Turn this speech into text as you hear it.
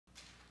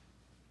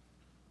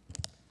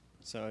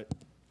So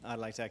I'd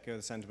like to echo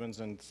the sentiments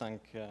and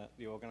thank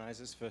the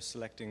organizers for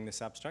selecting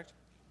this abstract.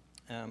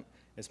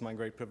 It's my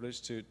great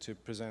privilege to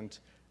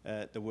present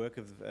the work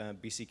of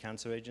BC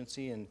Cancer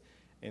Agency in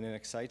an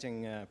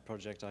exciting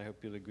project, I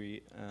hope you'll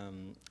agree,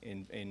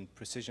 in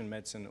precision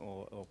medicine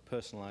or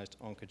personalized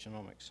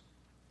oncogenomics.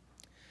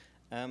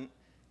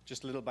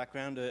 Just a little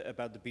background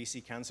about the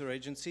BC Cancer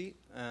Agency.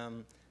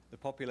 The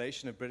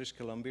population of British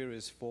Columbia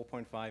is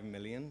 4.5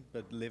 million,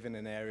 but live in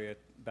an area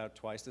about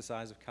twice the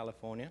size of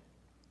California.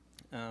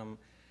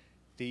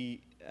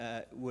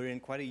 We're in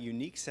quite a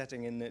unique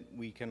setting in that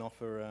we can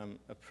offer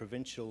a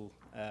provincial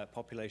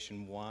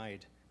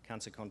population-wide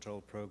cancer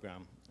control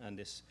program, and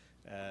this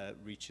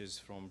reaches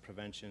from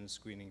prevention,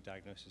 screening,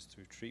 diagnosis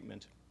through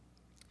treatment.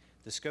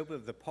 The scope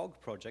of the POG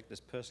project,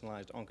 this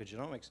personalized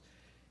oncogenomics,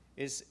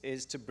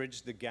 is to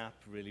bridge the gap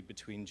really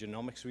between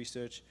genomics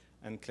research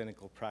and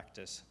clinical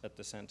practice at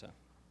the center.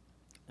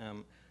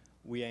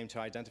 We aim to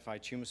identify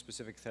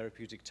tumor-specific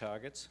therapeutic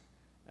targets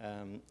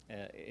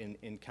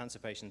in cancer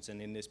patients,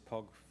 and in this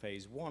POG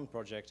phase 1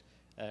 project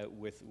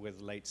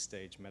with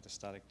late-stage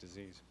metastatic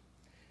disease.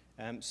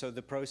 So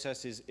the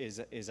process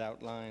is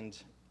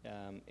outlined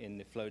in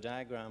the flow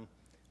diagram.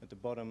 At the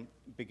bottom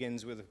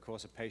begins with, of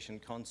course, a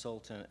patient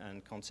consult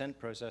and consent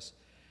process.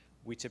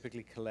 We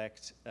typically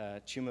collect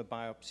tumor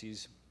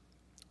biopsies.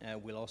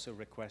 We'll also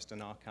request an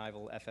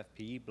archival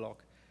FFPE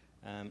block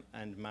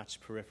and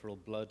match peripheral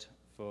blood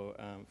for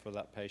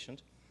that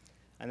patient.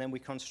 And then we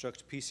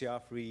construct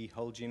PCR-free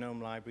whole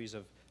genome libraries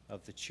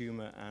of the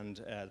tumor and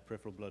the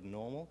peripheral blood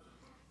normal.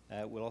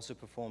 We'll also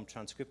perform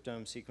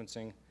transcriptome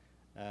sequencing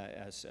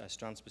as a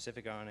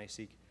strand-specific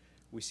RNA-seq.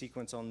 We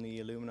sequence on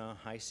the Illumina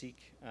HiSeq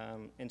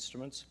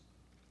instruments.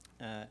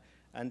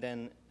 And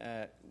then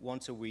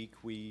once a week,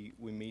 we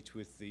meet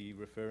with the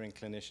referring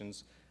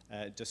clinicians,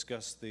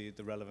 discuss the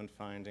relevant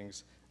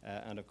findings,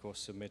 and of course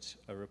submit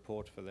a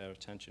report for their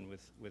attention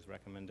with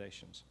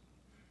recommendations.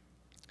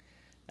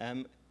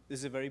 This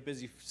is a very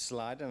busy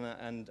slide,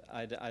 and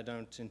I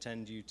don't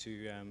intend you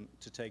to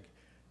take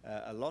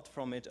a lot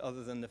from it,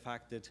 other than the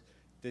fact that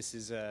this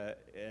is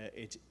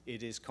it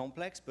is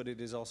complex, but it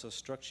is also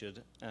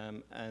structured,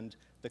 and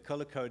the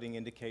color coding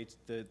indicates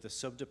the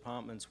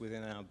sub-departments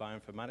within our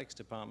bioinformatics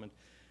department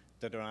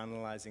that are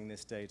analyzing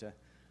this data.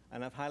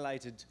 And I've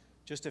highlighted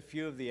just a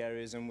few of the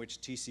areas in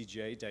which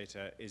TCGA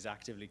data is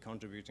actively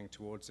contributing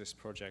towards this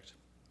project.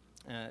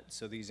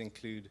 So these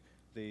include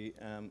the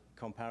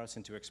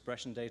comparison to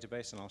expression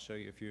database, and I'll show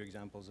you a few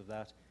examples of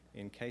that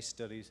in case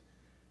studies.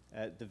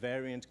 The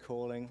variant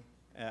calling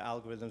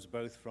algorithms,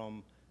 both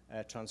from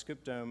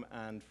transcriptome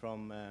and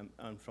from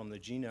the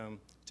genome,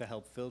 to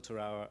help filter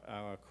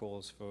our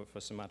calls for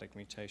somatic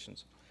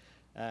mutations.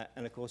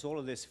 And of course, all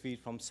of this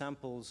feed from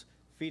samples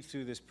feed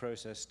through this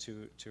process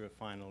to a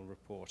final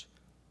report.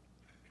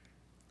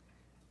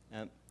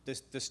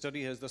 The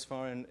study has thus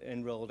far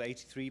enrolled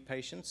 83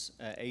 patients.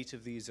 8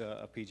 of these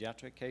are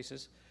pediatric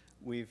cases.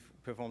 We've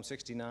performed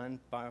 69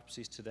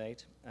 biopsies to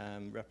date,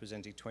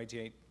 representing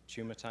 28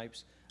 tumor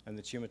types, and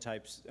the tumor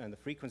types and the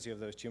frequency of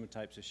those tumor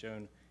types are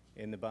shown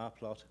in the bar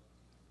plot.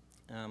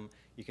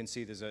 You can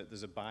see there's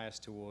a bias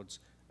towards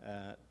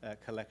a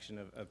collection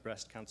of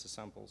breast cancer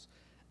samples,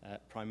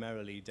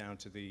 primarily down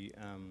to the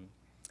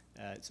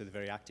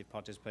very active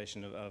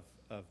participation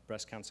of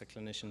breast cancer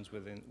clinicians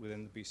within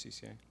the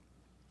BCCA.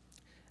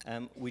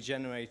 We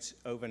generate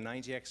over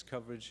 90x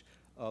coverage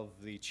of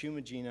the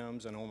tumor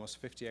genomes and almost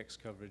 50x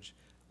coverage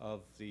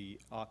of the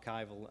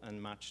archival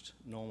and matched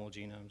normal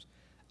genomes,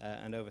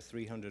 and over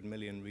 300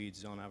 million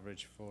reads on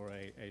average for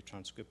a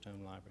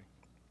transcriptome library.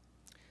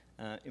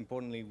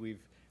 Importantly,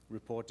 we've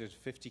reported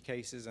 50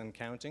 cases and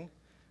counting,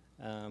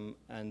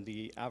 and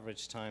the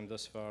average time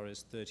thus far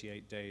is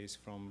 38 days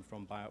from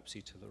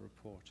biopsy to the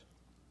report.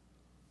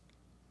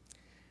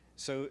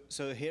 So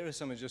here are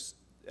some of just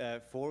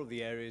 4 of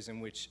the areas in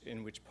which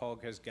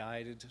POG has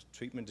guided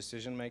treatment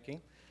decision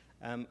making.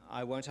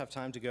 I won't have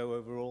time to go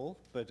over all,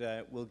 but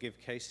we'll give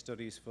case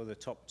studies for the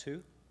top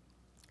 2.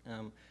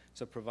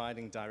 So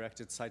providing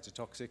directed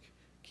cytotoxic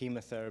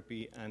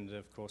chemotherapy and,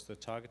 of course, the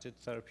targeted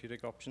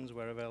therapeutic options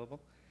where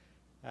available.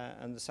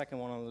 And the second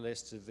one on the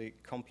list is the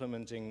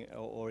complementing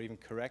or even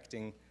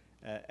correcting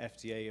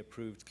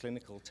FDA-approved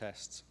clinical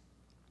tests.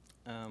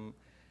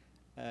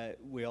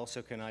 We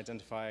also can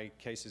identify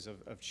cases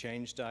of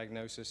change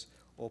diagnosis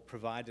or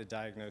provide a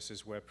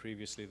diagnosis where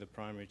previously the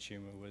primary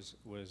tumor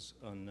was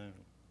unknown.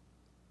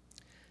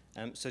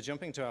 So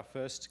jumping to our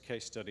first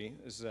case study,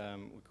 is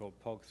we call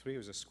POG3. It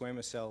was a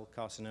squamous cell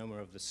carcinoma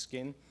of the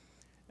skin.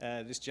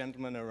 This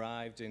gentleman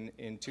arrived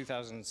in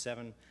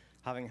 2007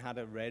 having had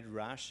a red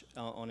rash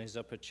on his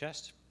upper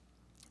chest.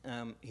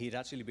 He'd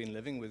actually been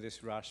living with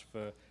this rash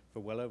for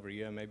well over a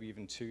year, maybe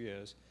even 2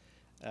 years.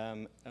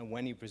 And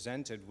when he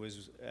presented,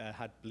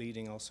 had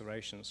bleeding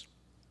ulcerations.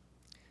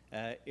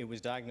 It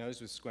was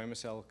diagnosed with squamous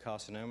cell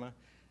carcinoma,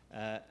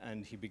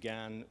 and he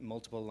began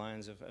multiple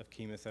lines of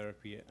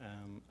chemotherapy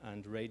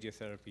and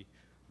radiotherapy.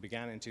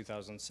 Began in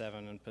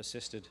 2007 and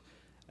persisted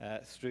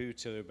through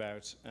to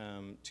about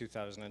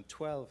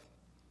 2012,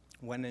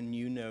 when a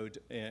new node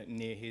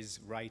near his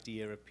right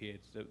ear appeared,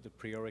 the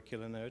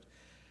preauricular node.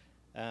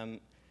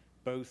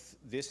 Both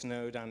this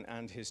node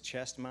and his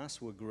chest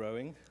mass were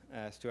growing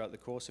throughout the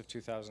course of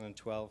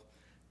 2012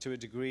 to a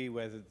degree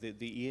where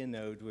the ear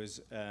node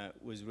was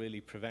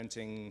really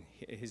preventing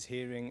his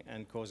hearing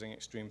and causing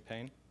extreme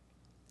pain.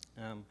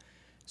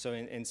 So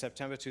in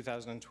September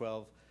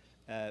 2012,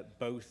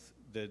 both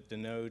the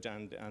node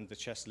and the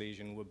chest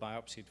lesion were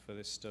biopsied for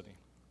this study.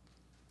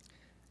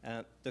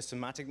 The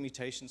somatic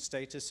mutation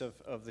status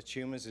of the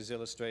tumors is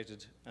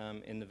illustrated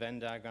in the Venn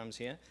diagrams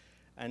here.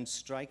 And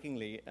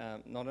strikingly,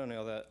 not only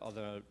are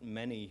there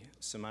many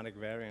somatic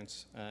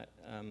variants,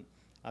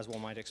 as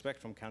one might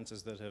expect from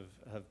cancers that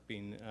have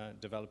been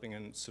developing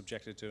and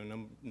subjected to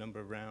a number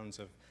of rounds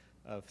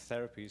of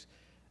therapies,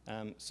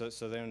 so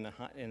they're in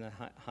the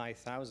high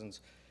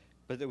thousands.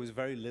 But there was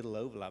very little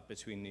overlap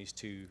between these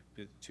two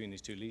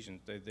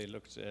lesions. They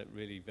looked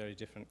really very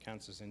different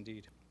cancers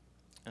indeed,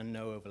 and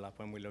no overlap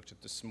when we looked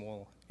at the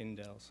small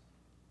indels.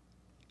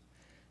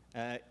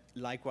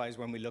 Likewise,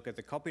 when we look at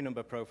the copy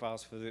number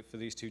profiles for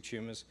these two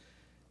tumors,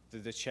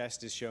 the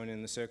chest is shown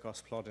in the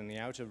Circos plot in the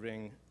outer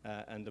ring,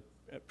 and the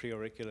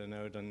preauricular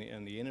node on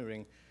the inner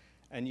ring.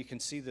 And you can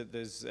see that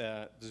there's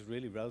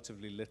really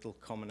relatively little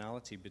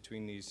commonality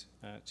between these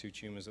two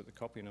tumors at the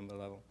copy number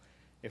level.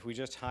 If we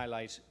just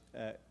highlight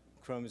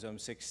chromosome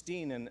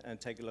 16 and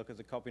take a look at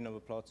the copy number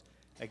plots,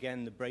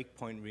 again, the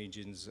breakpoint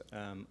regions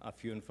are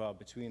few and far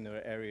between. There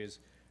are areas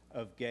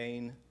of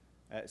gain,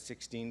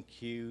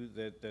 16q,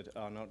 that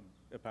are not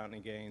apparently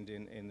gained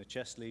in the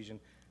chest lesion,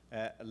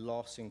 a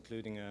loss,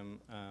 including a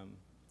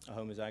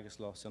homozygous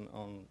loss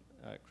on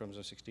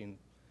chromosome 16.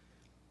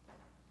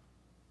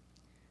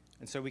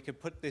 And so we could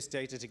put this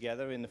data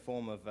together in the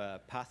form of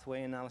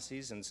pathway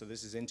analyses, and so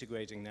this is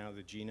integrating now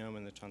the genome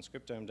and the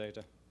transcriptome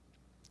data.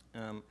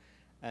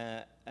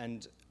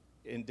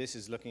 This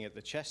is looking at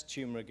the chest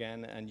tumor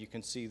again, and you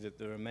can see that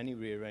there are many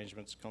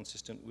rearrangements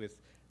consistent with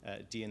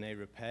DNA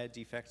repair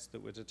defects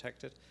that were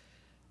detected.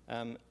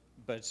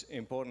 But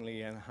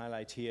importantly, and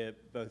highlight here,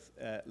 both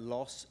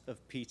loss of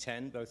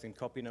P10, both in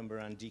copy number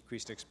and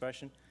decreased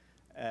expression,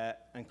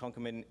 and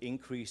concomitant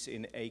increase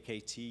in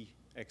AKT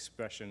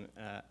expression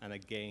and a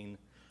gain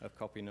of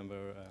copy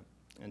number.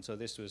 And so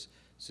this was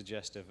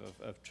suggestive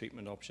of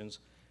treatment options.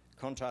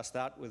 Contrast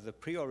that with the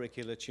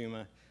preauricular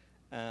tumor.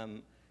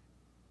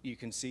 You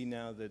can see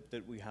now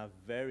that we have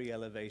very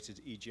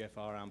elevated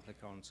EGFR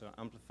amplicon, so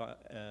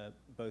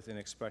both in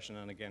expression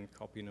and, again,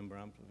 copy number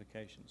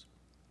amplifications,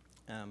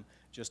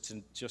 just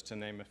to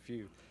name a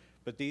few.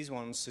 But these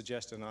ones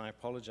suggest, and I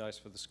apologize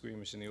for the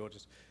screamers in the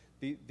audience,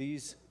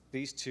 these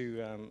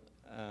two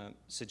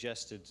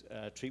suggested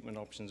treatment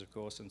options, of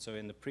course. And so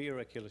in the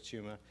preauricular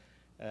tumor,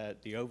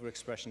 the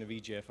overexpression of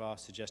EGFR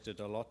suggested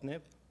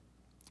erlotinib,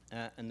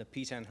 and the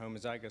P10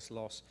 homozygous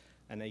loss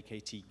and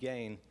AKT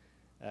gain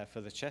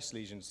for the chest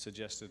lesions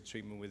suggested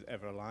treatment with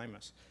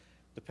everolimus.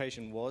 The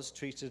patient was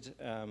treated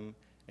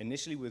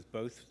initially with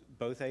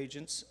both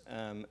agents,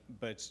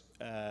 but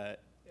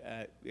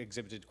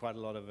exhibited quite a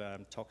lot of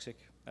toxic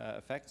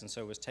effects, and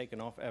so was taken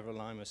off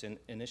everolimus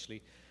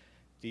initially.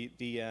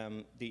 The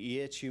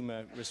ear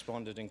tumor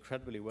responded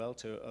incredibly well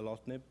to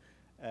erlotinib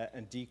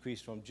and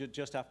decreased from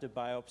just after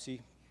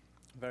biopsy,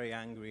 very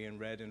angry and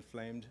red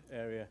inflamed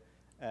area.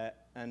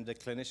 And the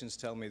clinicians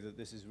tell me that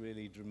this is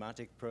really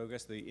dramatic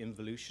progress. The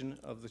involution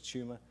of the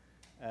tumor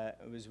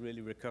was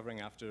really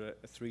recovering after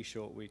 3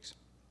 short weeks.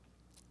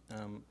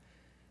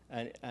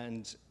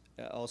 And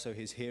also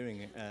his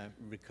hearing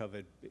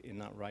recovered in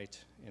that right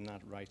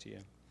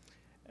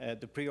ear.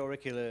 The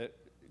preauricular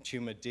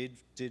tumor did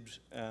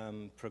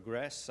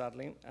progress,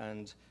 sadly,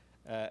 and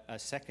a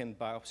second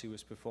biopsy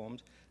was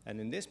performed. And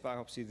in this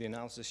biopsy, the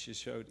analysis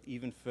showed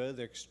even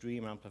further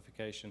extreme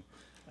amplification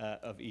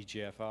of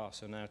EGFR,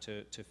 so now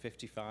to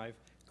 55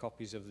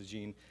 copies of the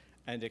gene,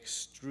 and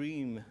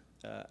extreme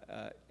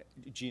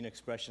gene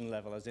expression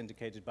level as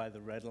indicated by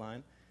the red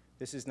line.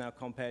 This is now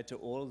compared to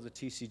all of the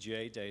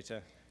TCGA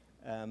data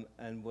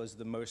and was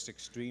the most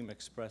extreme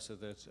expressor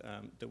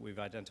that we've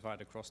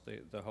identified across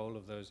the whole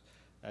of those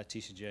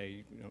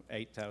TCGA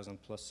 8,000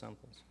 plus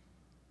samples.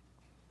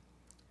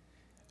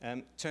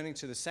 Turning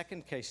to the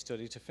second case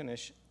study to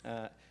finish,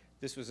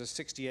 this was a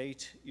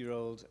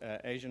 68-year-old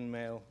Asian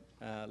male,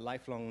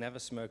 lifelong never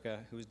smoker,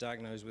 who was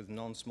diagnosed with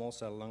non-small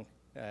cell lung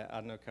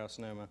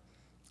adenocarcinoma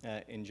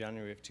in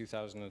January of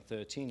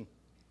 2013.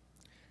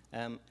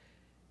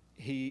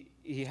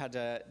 He had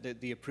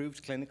the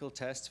approved clinical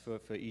tests for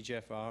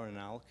EGFR and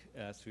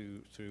ALK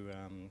through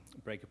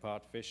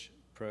break-apart FISH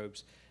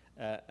probes,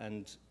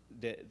 and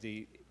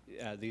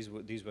these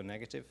were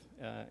negative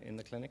in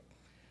the clinic.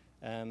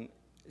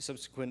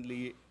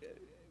 Subsequently,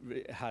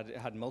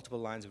 had multiple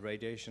lines of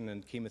radiation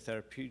and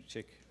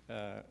chemotherapeutic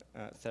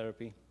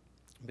therapy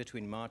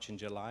between March and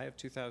July of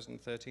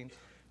 2013,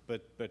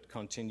 but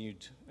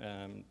continued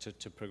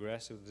to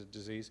progress with the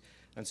disease.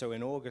 And so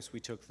in August,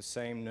 we took the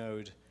same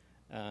node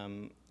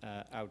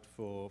out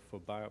for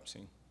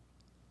biopsy.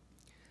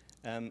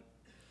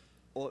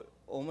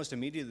 almost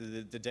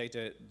immediately, the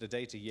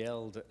data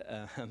yelled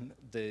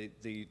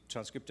the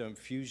transcriptome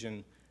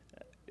fusion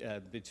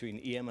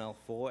between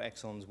EML4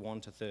 exons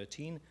 1 to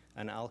 13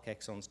 and ALK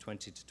exons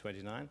 20 to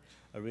 29,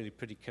 a really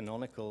pretty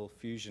canonical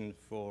fusion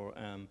for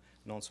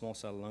non-small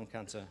cell lung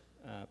cancer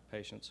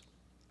patients.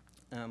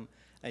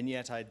 And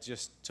yet I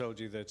just told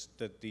you that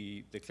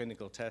the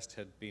clinical test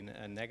had been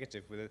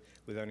negative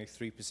with only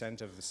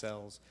 3% of the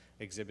cells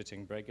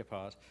exhibiting break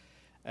apart.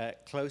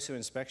 Closer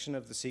inspection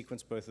of the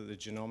sequence, both at the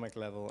genomic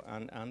level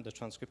and the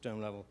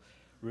transcriptome level,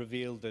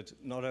 revealed that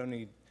not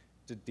only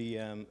did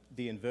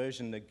the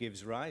inversion that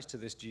gives rise to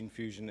this gene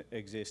fusion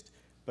exist,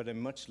 but a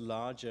much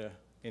larger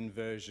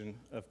inversion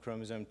of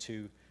chromosome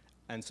 2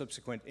 and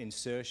subsequent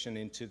insertion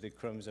into the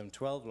chromosome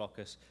 12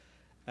 locus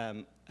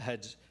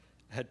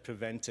had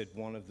prevented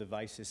one of the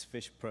Weiss's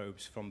fish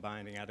probes from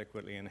binding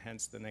adequately, and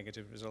hence the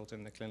negative result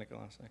in the clinical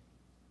assay.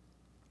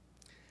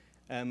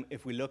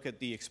 If we look at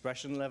the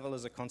expression level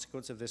as a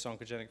consequence of this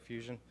oncogenic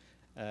fusion,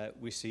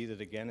 we see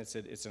that, again, it's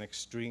an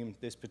extreme,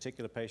 this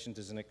particular patient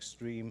is an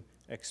extreme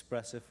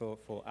expressor for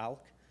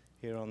ALK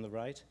here on the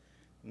right,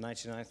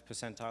 99th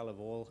percentile of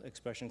all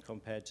expression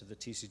compared to the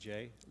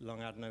TCGA lung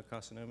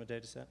adenocarcinoma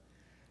dataset.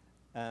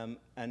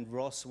 And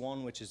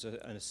ROS1, which is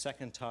a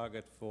second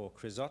target for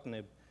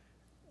crizotinib,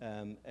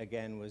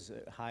 again, was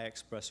a high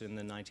expressor in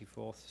the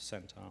 94th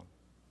centile.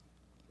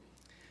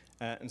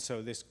 And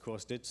so this, of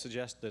course, did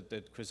suggest that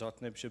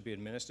crizotinib should be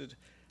administered.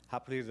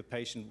 Happily, the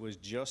patient was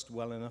just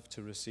well enough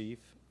to receive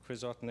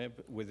crizotinib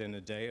within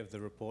a day of the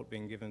report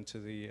being given to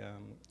the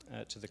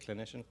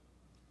clinician.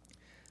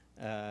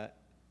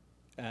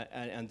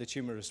 And the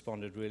tumor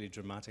responded really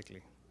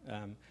dramatically.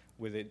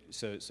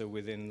 So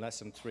within less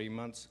than 3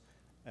 months,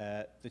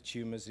 the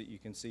tumors that you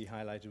can see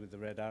highlighted with the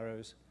red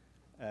arrows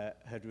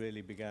had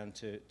really begun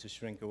to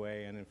shrink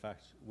away, and in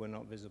fact were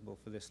not visible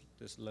for this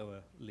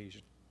lower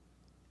lesion.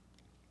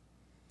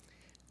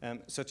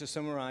 So to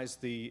summarize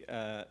the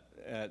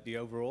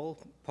overall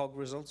POG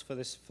results for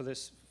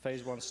this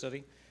phase 1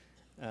 study,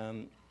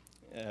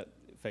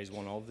 phase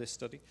 1 of this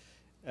study,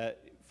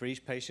 for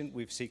each patient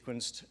we've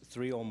sequenced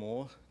 3 or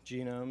more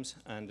genomes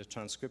and a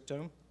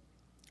transcriptome.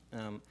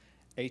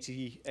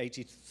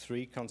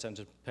 83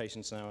 consented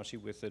patients now actually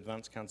with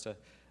advanced cancer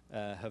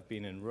have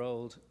been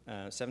enrolled,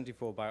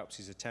 74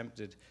 biopsies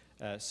attempted,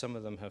 some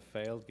of them have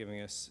failed,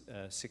 giving us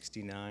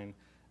 69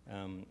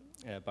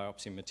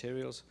 biopsy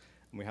materials.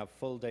 And we have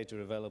full data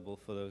available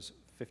for those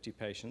 50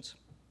 patients.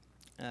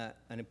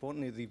 And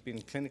importantly, they've been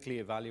clinically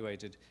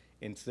evaluated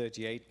in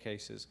 38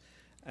 cases.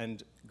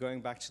 And going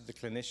back to the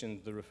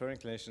clinician, the referring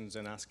clinicians,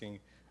 and asking,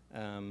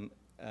 can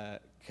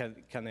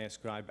they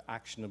ascribe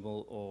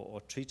actionable or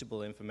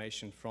treatable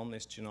information from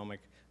this genomic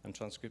and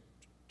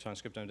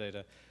transcriptome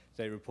data,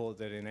 they report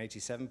that in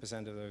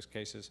 87% of those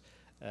cases,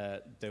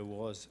 there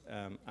was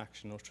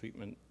action or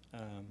treatment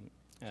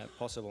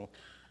possible.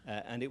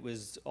 And it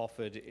was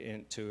offered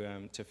to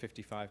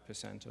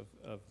 55%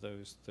 of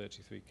those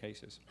 33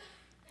 cases.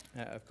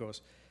 Of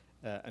course,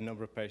 a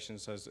number of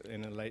patients, as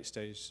in a late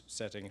stage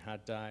setting,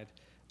 had died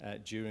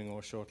during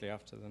or shortly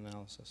after the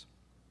analysis.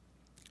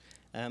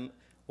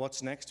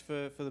 What's next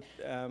for the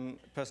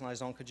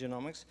personalized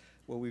oncogenomics?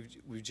 Well,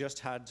 we've just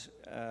had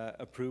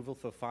approval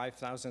for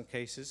 5,000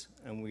 cases,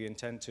 and we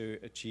intend to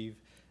achieve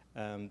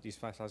these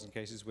 5,000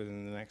 cases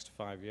within the next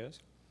 5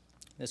 years.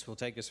 This will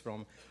take us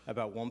from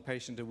about 1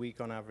 patient a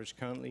week on average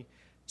currently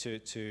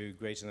to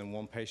greater than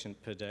 1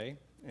 patient per day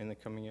in the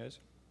coming years.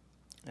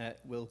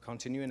 We'll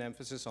continue an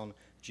emphasis on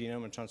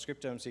genome and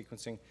transcriptome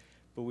sequencing,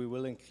 but we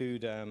will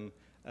include a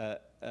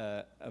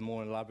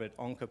more elaborate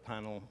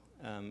oncopanel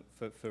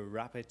for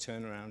rapid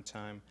turnaround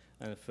time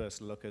and a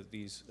first look at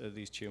these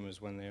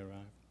tumors when they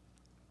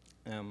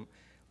arrive.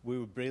 We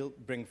will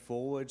bring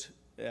forward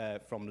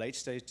from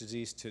late-stage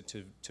disease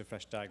to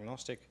fresh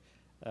diagnostic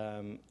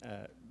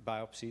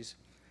biopsies,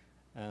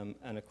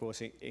 and of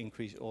course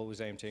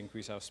always aim to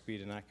increase our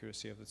speed and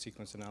accuracy of the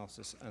sequence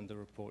analysis and the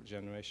report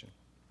generation.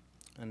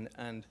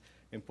 And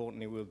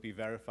importantly, we'll be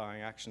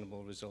verifying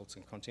actionable results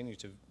and continue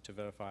to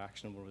verify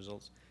actionable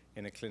results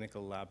in a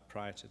clinical lab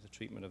prior to the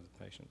treatment of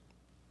the patient.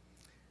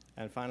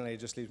 And finally, it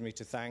just leaves me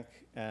to thank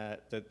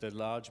the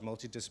large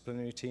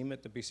multidisciplinary team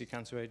at the BC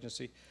Cancer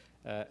Agency,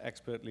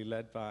 expertly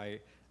led by,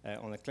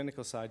 on the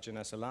clinical side,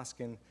 Janessa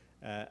Laskin,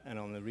 and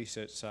on the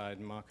research side,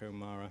 Marco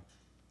Mara.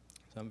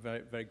 So I'm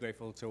very, very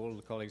grateful to all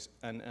the colleagues,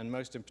 and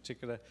most in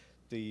particular,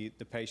 the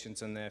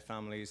patients and their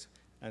families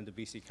and the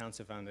BC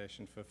Cancer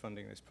Foundation for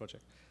funding this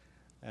project.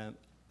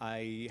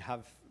 I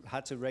have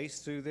had to race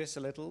through this a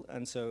little,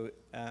 and so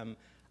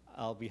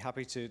I'll be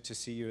happy to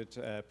see you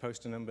at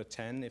poster number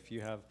 10 if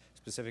you have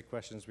specific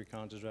questions we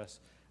can't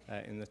address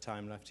in the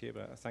time left here,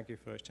 but thank you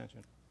for your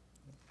attention.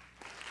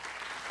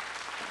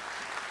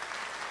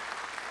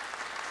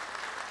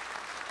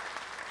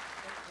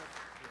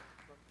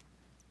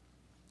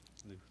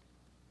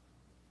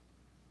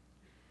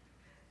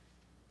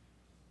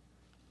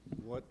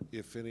 What,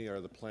 if any, are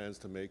the plans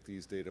to make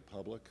these data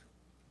public?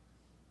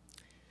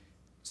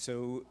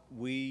 So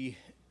we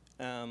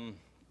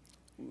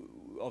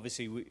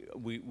obviously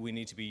we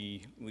need to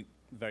be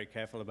very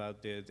careful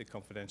about the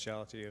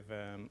confidentiality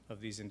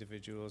of these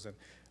individuals, and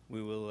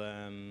we will.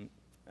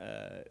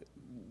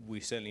 We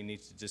certainly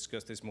need to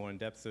discuss this more in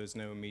depth. There's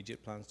no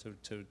immediate plans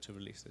to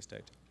release this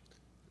data.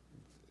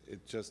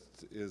 It just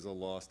is a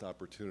lost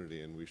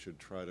opportunity, and we should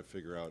try to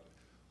figure out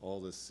all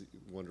this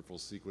wonderful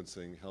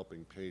sequencing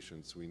helping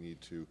patients. We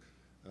need to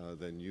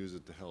then use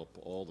it to help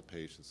all the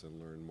patients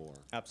and learn more.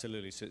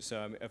 Absolutely.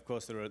 So of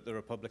course, there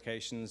are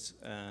publications.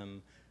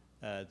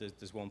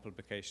 There's one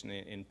publication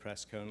in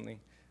press currently.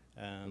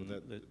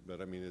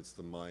 But I mean, it's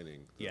the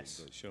mining.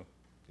 Yes, sure.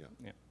 Yeah.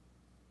 Yeah.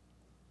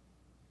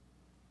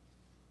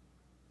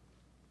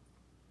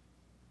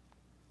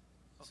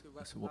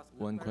 So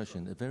one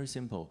question, very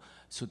simple.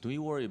 So do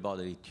you worry about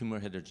the tumor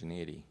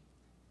heterogeneity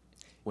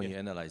when you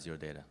analyze your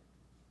data?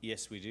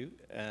 Yes, we do.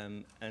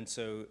 And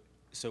so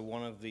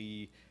one of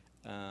the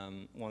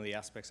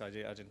aspects I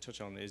didn't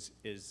touch on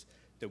is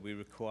that we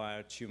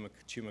require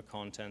tumor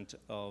content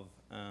of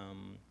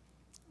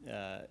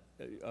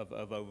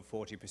over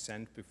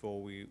 40%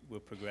 before we will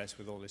progress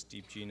with all this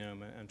deep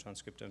genome and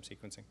transcriptome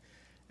sequencing.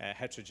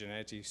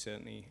 Heterogeneity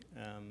certainly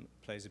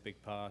plays a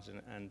big part,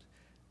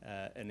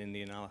 and in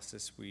the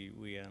analysis we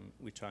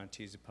try and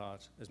tease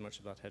apart as much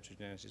of that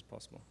heterogeneity as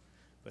possible.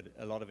 But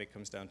a lot of it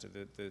comes down to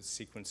the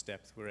sequence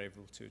depth we're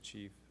able to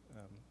achieve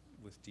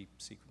with deep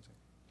sequencing.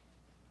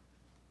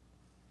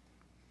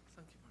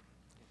 Thank you.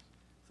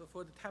 So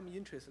for the time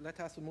interest, let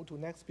us move to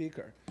next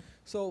speaker.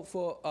 So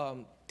for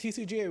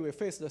TCGA, we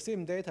face the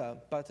same data,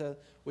 but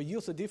we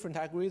use a different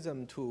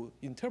algorithm to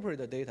interpret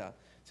the data.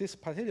 This is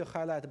particularly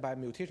highlighted by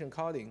mutation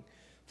calling.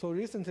 So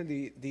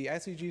recently, the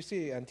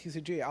ICGC and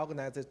TCGA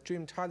organized a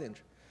Dream Challenge.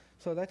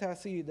 So let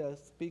us see the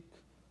speak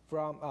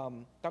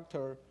from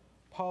Dr.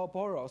 Paul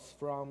Boros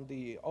from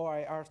the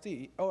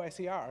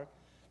OICR,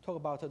 talk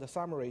about the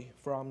summary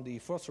from the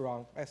first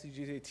round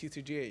ICGC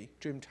TCGA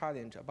Dream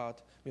Challenge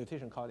about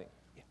mutation calling.